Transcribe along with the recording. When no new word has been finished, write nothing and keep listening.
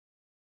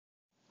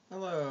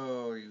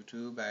Hello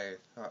YouTube, I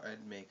thought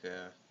I'd make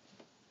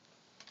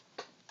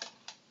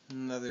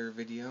another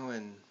video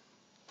and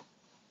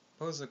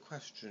pose a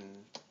question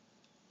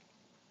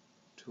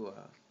to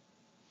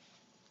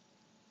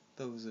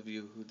those of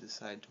you who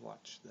decide to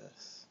watch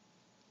this.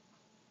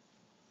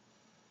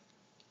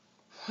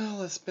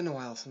 Well, it's been a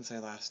while since I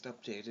last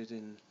updated,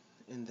 and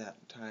in that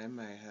time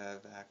I have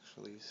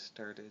actually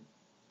started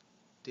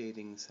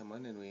dating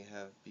someone and we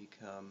have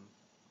become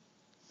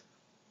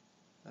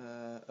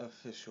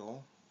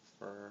official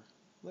for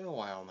a little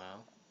while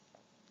now.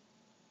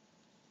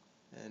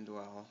 And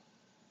well,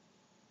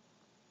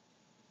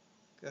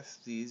 I guess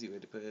the easy way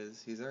to put it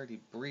is he's already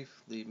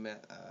briefly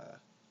met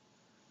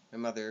my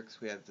mother,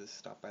 because we had to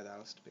stop by the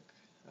house to pick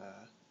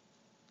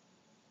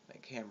my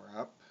camera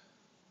up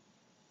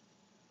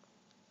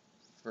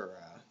for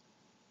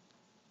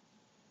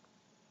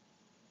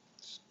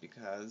just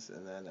because,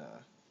 and then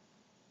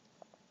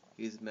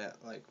he's met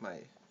like my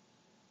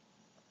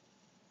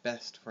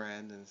best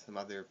friend and some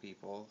other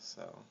people,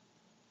 so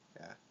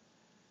yeah.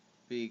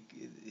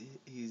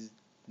 He's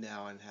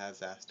now and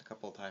has asked a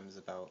couple times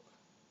about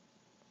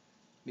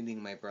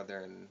meeting my brother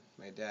and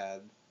my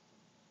dad.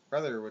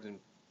 Brother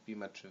wouldn't be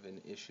much of an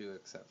issue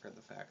except for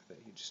the fact that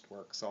he just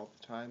works all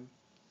the time.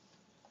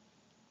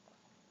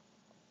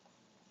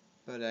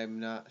 But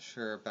I'm not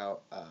sure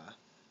about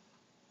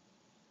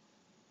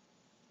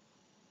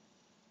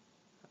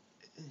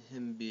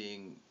him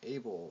being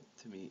able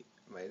to meet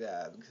my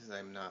dad, because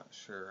I'm not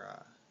sure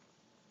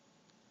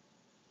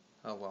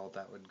how well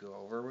that would go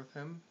over with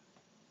him.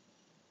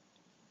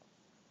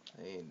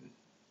 I mean,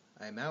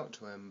 I'm out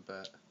to him,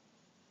 but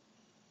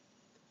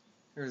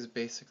there's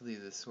basically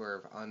this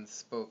sort of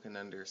unspoken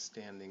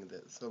understanding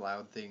that's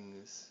allowed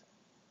things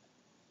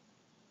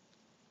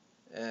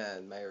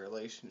and my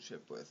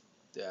relationship with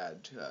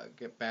Dad to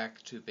get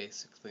back to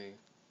basically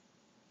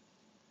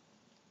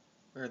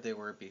where they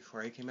were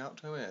before I came out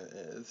to him.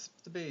 It's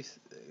the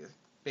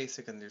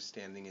basic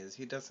understanding is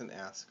he doesn't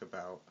ask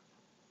about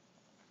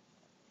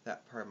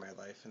that part of my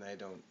life, and I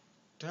don't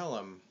tell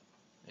him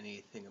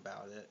anything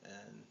about it,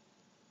 and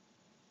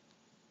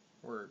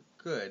we're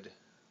good.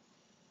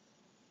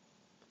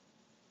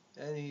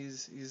 And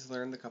he's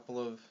learned a couple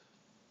of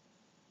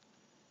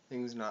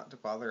things not to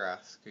bother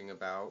asking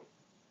about,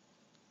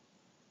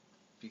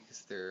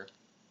 because they're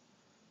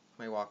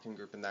my walking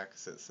group and that,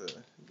 because it's a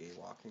gay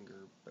walking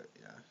group. But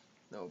yeah,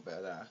 no,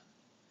 but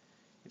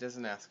he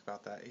doesn't ask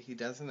about that. He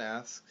doesn't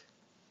ask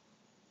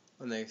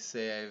when they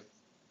say I've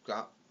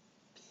got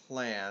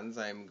plans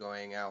I'm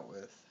going out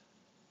with,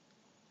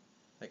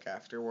 like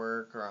after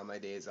work or on my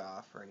days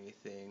off or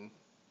anything,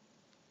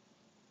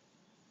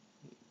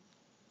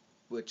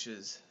 which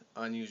is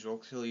unusual,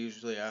 because he'll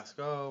usually ask,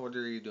 oh, what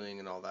are you doing,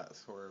 and all that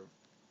sort of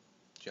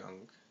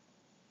junk.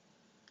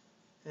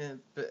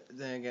 But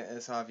then again,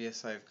 it's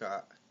obvious I've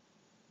got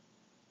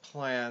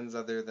plans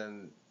other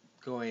than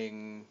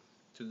going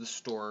to the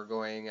store,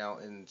 going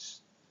out and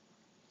just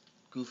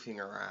goofing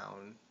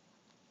around.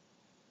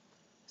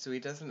 So he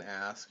doesn't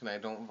ask, and I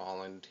don't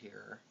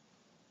volunteer.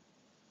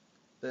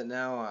 But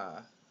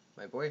now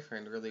my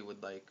boyfriend really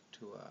would like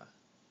to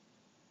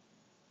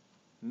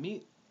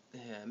meet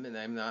him, and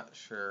I'm not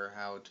sure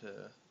how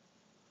to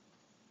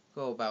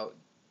go about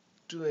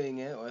doing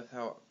it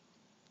without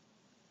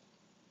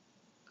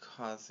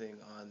causing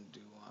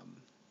undue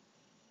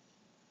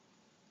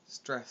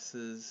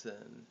stresses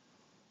and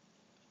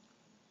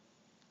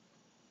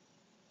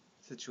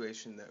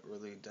situation that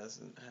really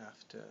doesn't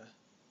have to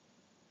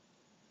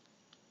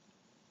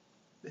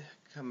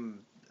come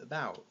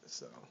about.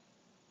 So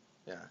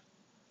yeah,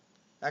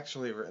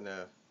 actually written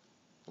a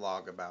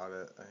blog about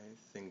it. I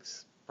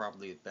think's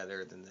probably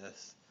better than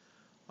this.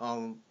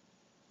 I'll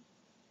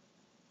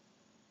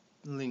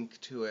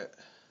link to it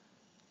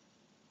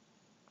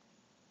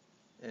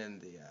in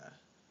the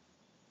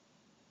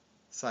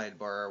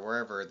sidebar or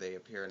wherever they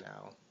appear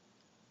now.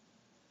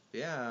 But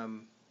yeah,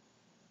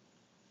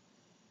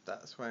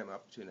 that's what I'm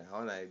up to now,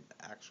 and I'd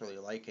actually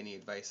like any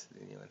advice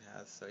that anyone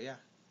has. So yeah,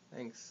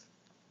 thanks.